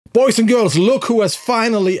Boys and girls, look who has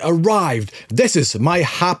finally arrived. This is my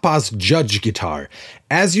Hapas Judge guitar.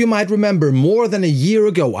 As you might remember, more than a year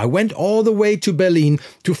ago, I went all the way to Berlin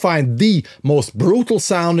to find the most brutal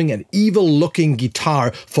sounding and evil looking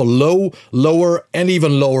guitar for low, lower and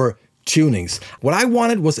even lower tunings. What I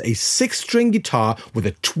wanted was a 6-string guitar with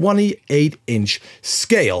a 28-inch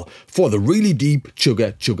scale for the really deep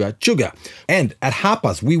chugga chugga chugga. And at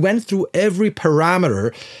Hapas, we went through every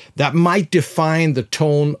parameter that might define the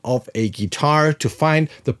tone of a guitar to find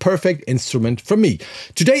the perfect instrument for me.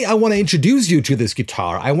 Today, I want to introduce you to this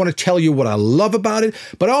guitar. I want to tell you what I love about it,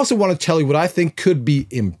 but I also want to tell you what I think could be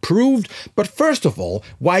improved. But first of all,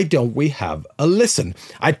 why don't we have a listen?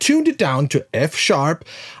 I tuned it down to F sharp.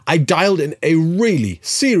 I dialed in a really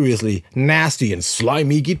seriously nasty and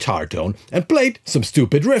slimy guitar tone and played some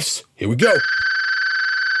stupid riffs. Here we go.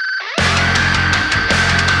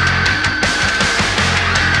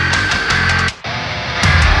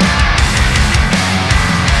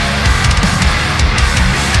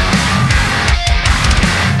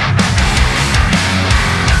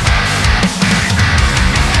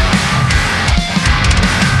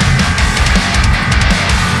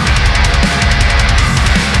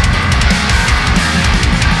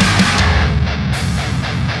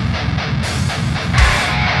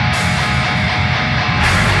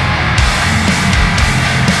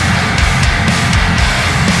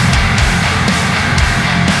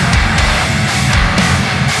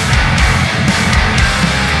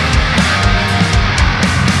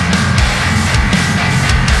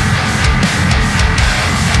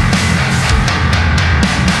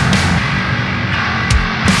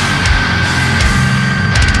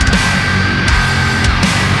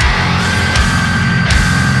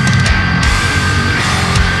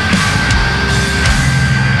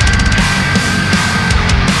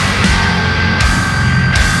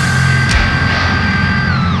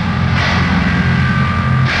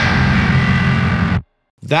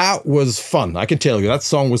 That was fun. I can tell you, that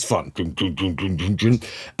song was fun.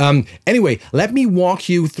 Anyway, let me walk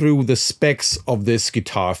you through the specs of this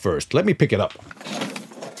guitar first. Let me pick it up.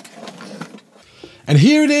 And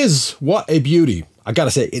here it is. What a beauty. I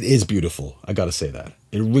gotta say, it is beautiful. I gotta say that.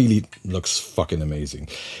 It really looks fucking amazing.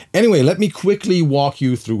 Anyway, let me quickly walk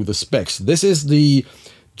you through the specs. This is the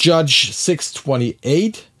Judge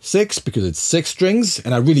 628. 6 because it's 6 strings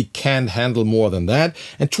and I really can't handle more than that,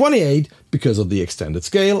 and 28 because of the extended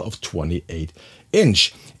scale of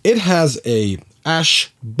 28-inch. It has a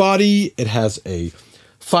ash body, it has a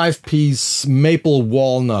 5-piece maple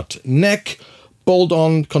walnut neck,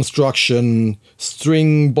 bolt-on construction,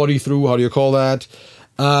 string body through, how do you call that?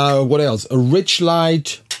 What else? A rich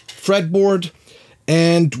light fretboard,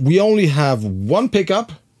 and we only have one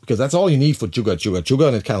pickup, because that's all you need for chugga chugga chugga,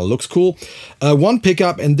 and it kind of looks cool. One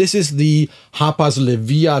pickup, and this is the Hapas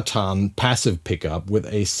Leviathan passive pickup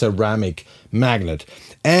with a ceramic magnet.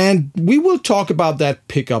 And we will talk about that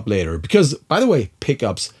pickup later, because, by the way,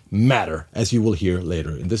 pickups matter, as you will hear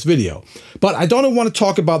later in this video. But I don't want to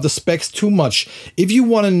talk about the specs too much. If you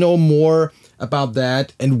want to know more about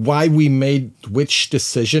that and why we made which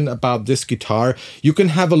decision about this guitar, you can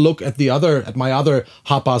have a look at my other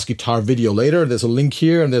Hapas guitar video later. There's a link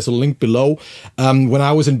here and there's a link below. When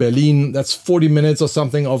I was in Berlin, that's 40 minutes or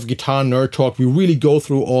something of guitar nerd talk. We really go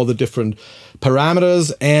through all the different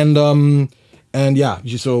parameters, and yeah,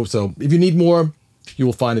 so if you need more, you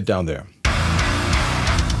will find it down there.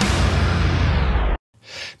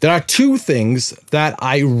 There are two things that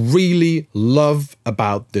I really love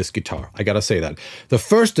about this guitar. I gotta say that. The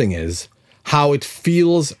first thing is how it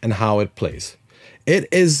feels and how it plays.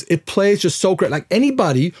 It plays just so great. Like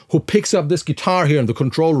anybody who picks up this guitar here in the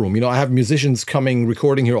control room, you know, I have musicians coming,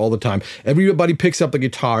 recording here all the time. Everybody picks up the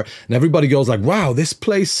guitar and everybody goes like, wow, this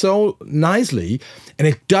plays so nicely. And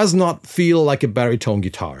it does not feel like a baritone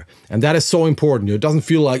guitar. And that is so important. It doesn't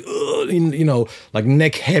feel like, you know, like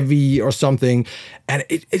neck heavy or something. And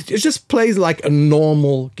it just plays like a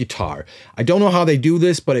normal guitar. I don't know how they do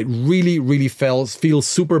this, but it really, really feels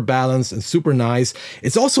super balanced and super nice.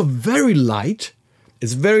 It's also very light.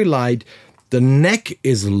 It's very light. The neck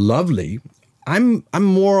is lovely. I'm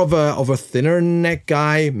more of a thinner neck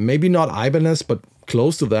guy. Maybe not Ibanez, but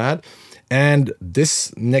close to that. And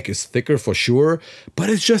this neck is thicker for sure, but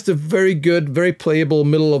it's just a very good, very playable,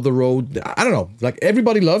 middle of the road. I don't know, like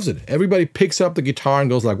everybody loves it. Everybody picks up the guitar and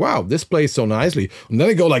goes like, wow, this plays so nicely. And then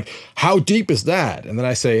they go like, how deep is that? And then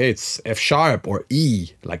I say, hey, it's F sharp or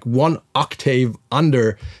E, like 1 octave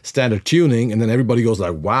under standard tuning. And then everybody goes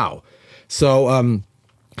like, wow. So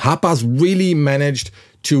Hapas really managed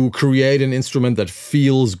to create an instrument that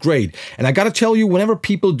feels great. And I gotta tell you, whenever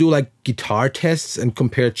people do like guitar tests and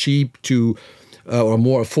compare cheap to or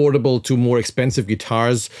more affordable to more expensive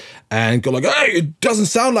guitars and go like, hey, it doesn't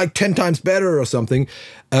sound like 10 times better or something.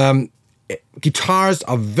 Guitars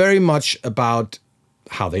are very much about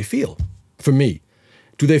how they feel, for me.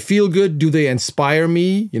 Do they feel good? Do they inspire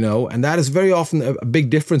me? You know, and that is very often a big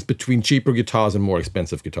difference between cheaper guitars and more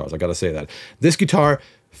expensive guitars. I gotta say that. This guitar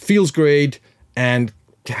feels great and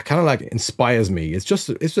kind of like inspires me. It's just,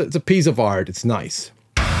 it's a piece of art. It's nice.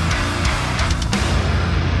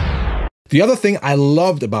 The other thing I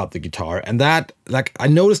loved about the guitar, and that, like, I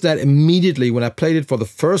noticed that immediately when I played it for the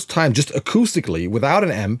first time, just acoustically, without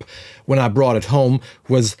an amp, when I brought it home,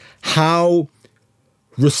 was how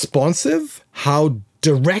responsive, how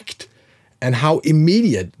direct, and how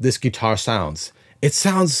immediate this guitar sounds. It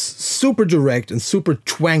sounds super direct and super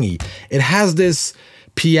twangy. It has this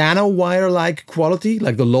piano wire-like quality,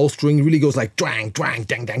 like the low string really goes like twang, twang,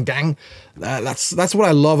 dang, dang, dang. That's what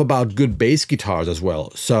I love about good bass guitars as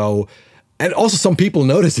well. So, and also some people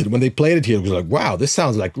noticed it when they played it here. It was like, wow, this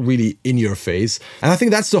sounds like really in your face. And I think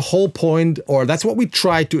that's the whole point, or that's what we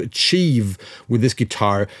try to achieve with this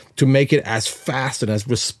guitar, to make it as fast and as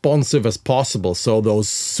responsive as possible, so those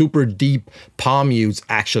super deep palm mutes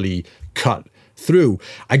actually cut through.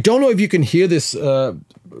 I don't know if you can hear this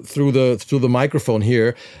through the microphone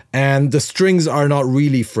here, and the strings are not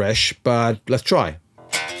really fresh, but let's try.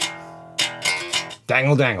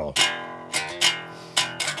 Dangle, dangle.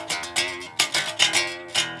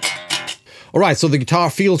 All right, so the guitar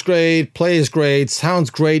feels great, plays great, sounds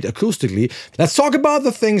great acoustically. Let's talk about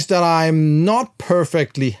the things that I'm not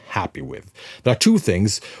perfectly happy with. There are two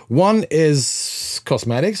things. One is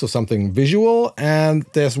cosmetics, or something visual, and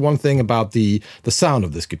there's one thing about the sound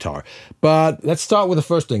of this guitar. But let's start with the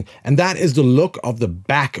first thing, and that is the look of the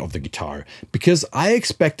back of the guitar, because I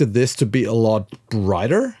expected this to be a lot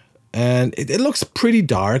brighter, and it looks pretty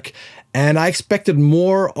dark, and I expected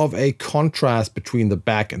more of a contrast between the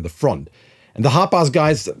back and the front. And the Hapas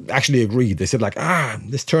guys actually agreed. They said like,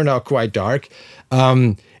 this turned out quite dark.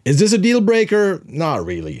 Is this a deal breaker? Not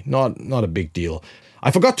really, not a big deal.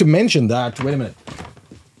 I forgot to mention that, wait a minute,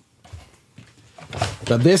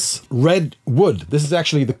 that this red wood, this is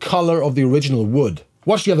actually the color of the original wood.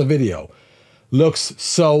 Watch the other video. Looks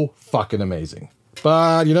so fucking amazing.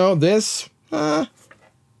 But you know, this could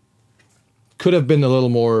have been a little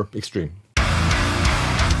more extreme.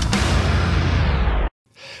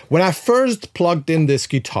 When I first plugged in this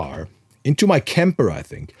guitar into my Kemper, I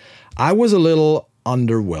think, I was a little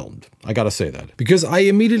underwhelmed. I gotta say that. Because I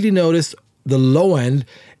immediately noticed the low end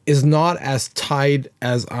is not as tight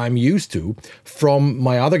as I'm used to from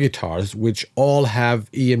my other guitars, which all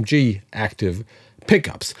have EMG active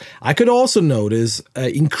pickups. I could also notice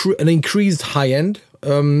an increased high end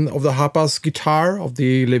of the Hapas guitar, of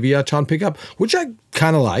the Leviathan pickup, which I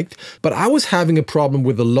kind of liked, but I was having a problem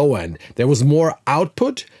with the low end. There was more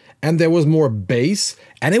output and there was more bass,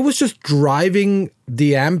 and it was just driving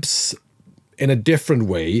the amps in a different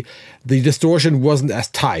way. The distortion wasn't as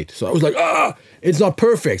tight. So I was like, it's not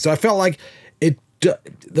perfect. So I felt like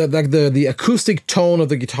the acoustic tone of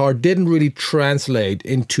the guitar didn't really translate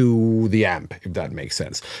into the amp, if that makes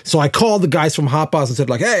sense. So I called the guys from Hapas and said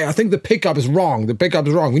like, hey, I think the pickup is wrong. The pickup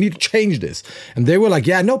is wrong. We need to change this. And they were like,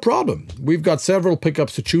 yeah, no problem. We've got several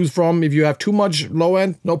pickups to choose from. If you have too much low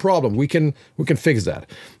end, no problem. We can fix that.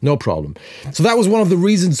 No problem. So that was one of the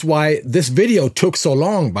reasons why this video took so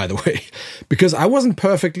long, by the way, because I wasn't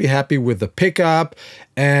perfectly happy with the pickup.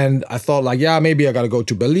 And I thought like, yeah, maybe I got to go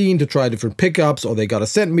to Berlin to try different pickups, or they got to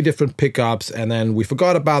send me different pickups, and then we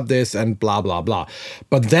forgot about this and blah, blah, blah.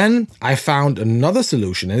 But then I found another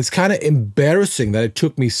solution, and it's kind of embarrassing that it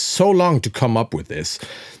took me so long to come up with this,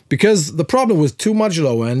 because the problem was too much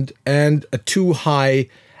low end and a too high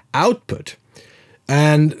output.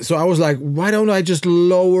 And so I was like, why don't I just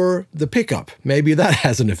lower the pickup? Maybe that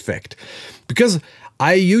has an effect. Because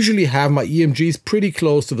I usually have my EMGs pretty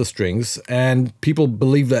close to the strings, and people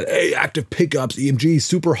believe that, hey, active pickups, EMGs,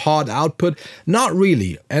 super hot output. Not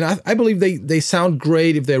really. And I believe they sound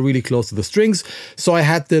great if they're really close to the strings. So I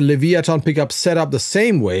had the Leviathan pickup set up the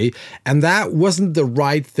same way, and that wasn't the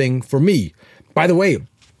right thing for me. By the way,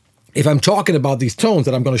 if I'm talking about these tones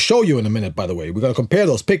that I'm going to show you in a minute, by the way, we're going to compare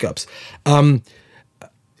those pickups.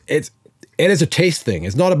 It is a taste thing.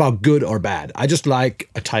 It's not about good or bad. I just like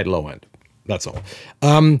a tight low end. That's all.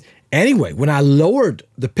 Anyway, when I lowered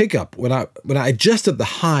the pickup, when I adjusted the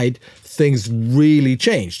height, things really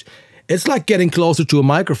changed. It's like getting closer to a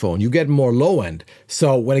microphone. You get more low end.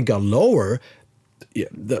 So when it got lower,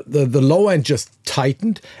 the low end just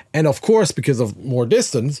tightened. And of course, because of more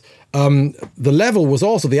distance, the level was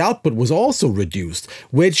also, the output was also reduced,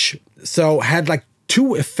 which so had like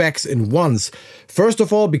two effects in once. First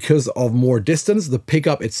of all, because of more distance, the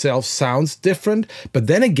pickup itself sounds different, but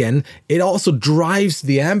then again, it also drives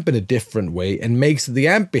the amp in a different way and makes the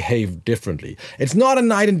amp behave differently. It's not a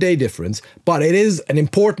night and day difference, but it is an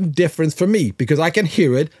important difference for me because I can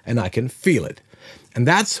hear it and I can feel it. And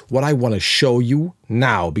that's what I want to show you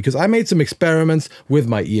now, because I made some experiments with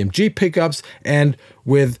my EMG pickups and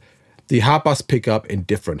with the Hapas pickup in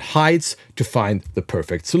different heights to find the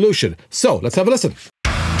perfect solution. So let's have a listen.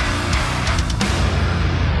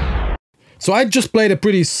 So I just played a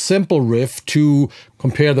pretty simple riff to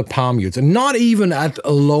compare the palm mutes, and not even at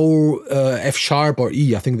a low F sharp or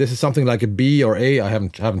E. I think this is something like a B or A. I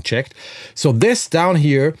haven't checked. So this down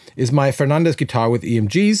here is my Fernandez guitar with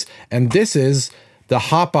EMGs, and this is the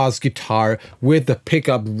Hapas guitar with the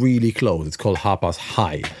pickup really close. It's called Hapas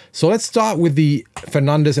High. So let's start with the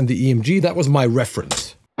Fernandez and the EMG. That was my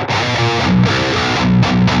reference.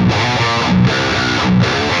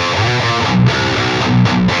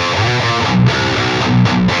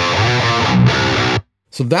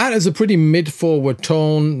 So that is a pretty mid-forward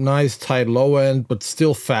tone, nice tight low end, but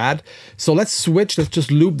still fat. So let's switch, let's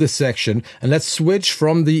just loop this section, and let's switch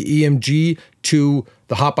from the EMG to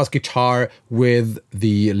the Hapas guitar with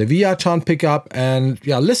the Leviathan pickup, and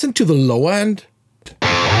yeah, listen to the low end.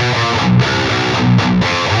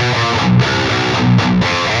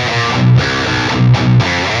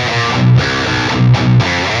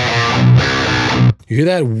 You hear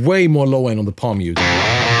that way more low end on the palm mute.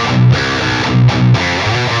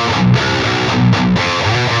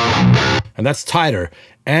 And that's tighter.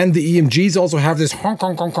 And the EMGs also have this honk,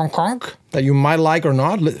 honk, honk, honk, honk that you might like or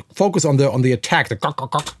not. Focus on the attack, the cock,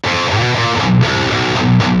 cock, cock.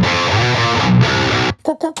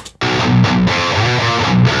 Cock, cock.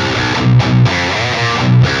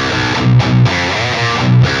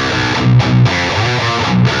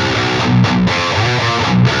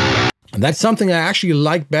 And that's something I actually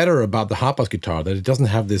like better about the Hapas guitar, that it doesn't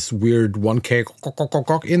have this weird 1K cock, cock, cock,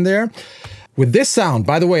 cock in there. With this sound,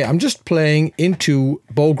 by the way, I'm just playing into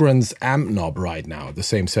Bogren's amp knob right now at the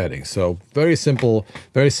same setting. So very simple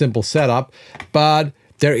setup. But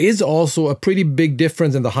there is also a pretty big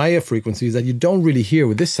difference in the higher frequencies that you don't really hear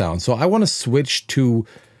with this sound. So I want to switch to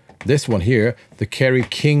this one here, the Kerry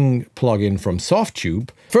King plugin from Softtube.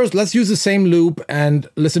 First, let's use the same loop and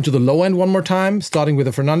listen to the low end one more time, starting with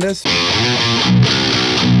the Fernandez.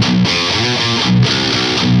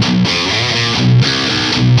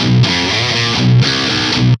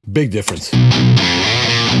 Big difference.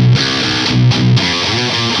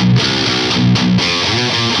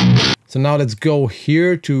 So now let's go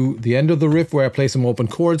here to the end of the riff where I play some open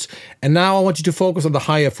chords. And now I want you to focus on the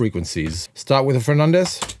higher frequencies. Start with the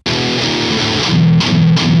Fernandez.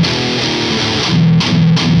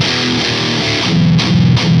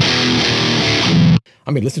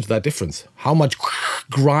 I mean, listen to that difference. How much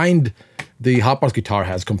grind the Hapas guitar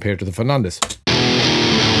has compared to the Fernandez.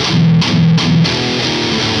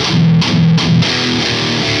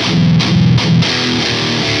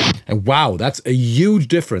 And wow, that's a huge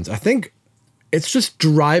difference. I think it's just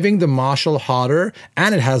driving the Marshall harder,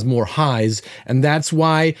 and it has more highs, and that's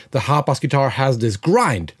why the Hapas guitar has this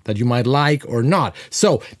grind that you might like or not.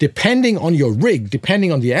 So depending on your rig,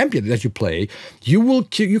 depending on the amp that you play,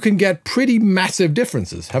 you can get pretty massive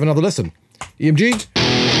differences. Have another listen. EMG.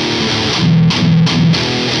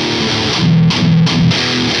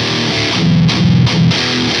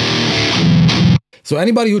 So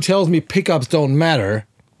anybody who tells me pickups don't matter,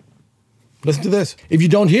 listen to this. If you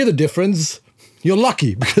don't hear the difference, you're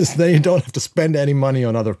lucky, because then you don't have to spend any money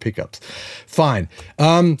on other pickups. Fine.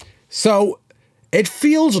 So it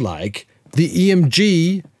feels like the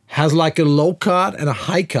EMG has like a low cut and a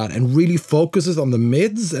high cut and really focuses on the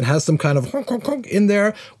mids and has some kind of honk, honk, honk in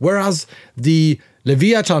there, whereas the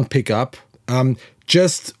Leviathan pickup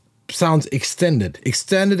just sounds extended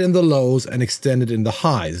in the lows and extended in the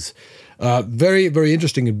highs. Very, very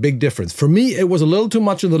interesting and big difference. For me, it was a little too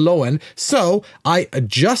much in the low end, so I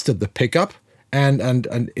adjusted the pickup and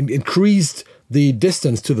increased the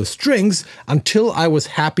distance to the strings until I was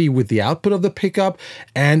happy with the output of the pickup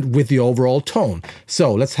and with the overall tone.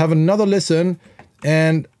 So let's have another listen,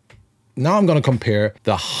 and now I'm going to compare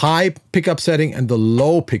the high pickup setting and the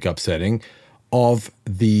low pickup setting of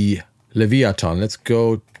the Leviathan. Let's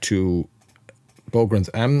go to Bogren's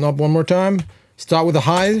amp knob one more time. Start with the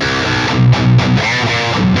high.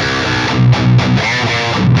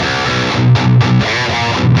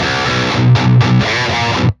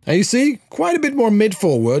 And you see, quite a bit more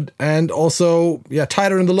mid-forward and also, yeah,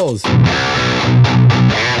 tighter in the lows.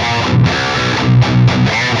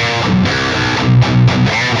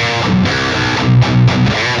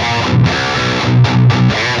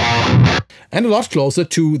 and a lot closer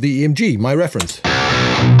to the EMG, my reference.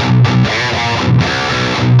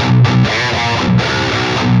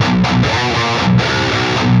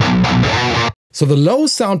 So the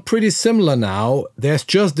lows sound pretty similar now. There's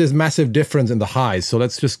just this massive difference in the highs. So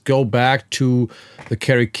let's just go back to the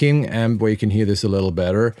Kerry King amp where you can hear this a little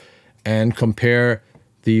better and compare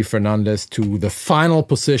the Fernandez to the final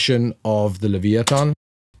position of the Leviathan.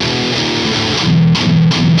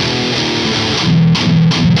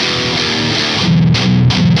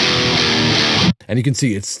 And you can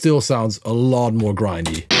see it still sounds a lot more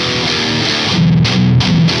grindy.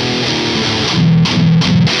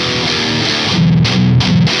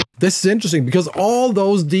 This is interesting because all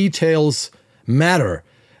those details matter.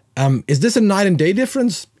 Is this a night and day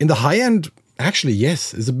difference? In the high end, actually,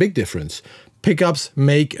 yes, it's a big difference. Pickups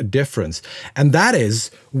make a difference. And that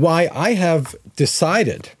is why I have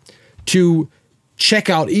decided to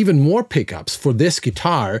check out even more pickups for this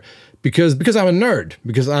guitar because I'm a nerd,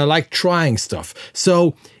 because I like trying stuff.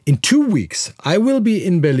 So in 2 weeks, I will be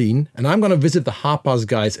in Berlin and I'm going to visit the Hapas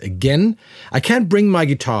guys again. I can't bring my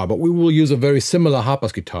guitar, but we will use a very similar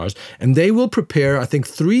Hapas guitars and they will prepare, I think,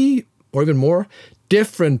 3 or even more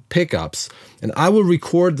different pickups, and I will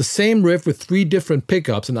record the same riff with 3 different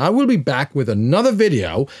pickups, and I will be back with another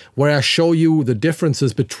video where I show you the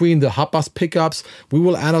differences between the Hapas pickups. We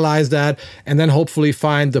will analyze that and then hopefully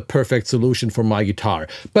find the perfect solution for my guitar.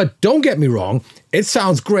 But don't get me wrong, it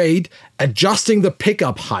sounds great. Adjusting the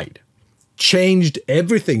pickup height changed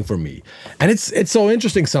everything for me. And it's so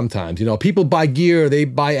interesting sometimes, you know, people buy gear, they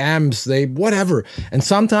buy amps, they whatever, and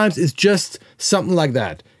sometimes it's just something like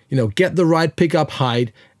that. You know, get the right pickup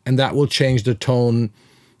height and that will change the tone,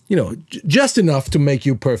 you know, just enough to make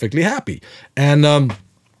you perfectly happy. And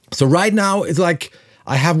so right now it's like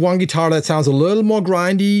I have one guitar that sounds a little more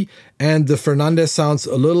grindy and the Fernandez sounds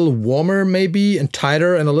a little warmer maybe and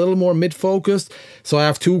tighter and a little more mid-focused. So I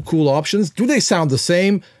have 2 cool options. Do they sound the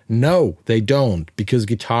same? No, they don't, because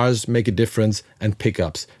guitars make a difference and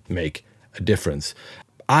pickups make a difference.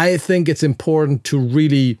 I think it's important to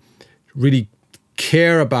really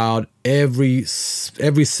care about every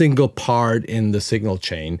single part in the signal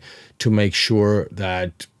chain to make sure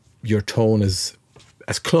that your tone is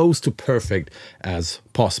as close to perfect as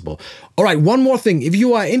possible. All right, one more thing. If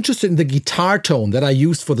you are interested in the guitar tone that I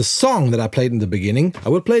used for the song that I played in the beginning, I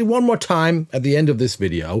will play it one more time at the end of this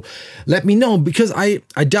video. Let me know, because I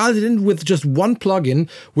dialed it in with just one plugin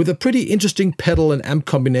with a pretty interesting pedal and amp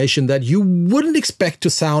combination that you wouldn't expect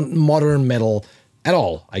to sound modern metal at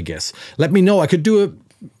all, I guess. Let me know. I could do a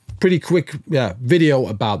pretty quick video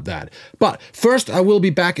about that. But first, I will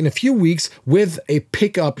be back in a few weeks with a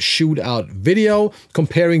pickup shootout video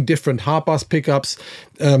comparing different Hapas pickups.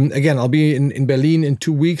 Again, I'll be in Berlin in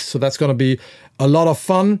 2 weeks, so that's going to be a lot of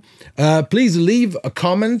fun. Please leave a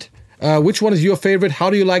comment. Which one is your favorite?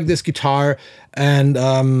 How do you like this guitar? And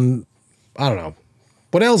I don't know.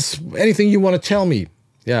 What else? Anything you want to tell me?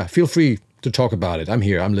 Yeah, feel free to talk about it. I'm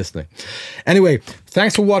here, I'm listening. Anyway,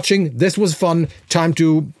 thanks for watching. This was fun. Time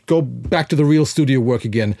to go back to the real studio work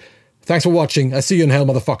again. Thanks for watching. I see you in hell,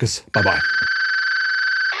 motherfuckers. Bye-bye.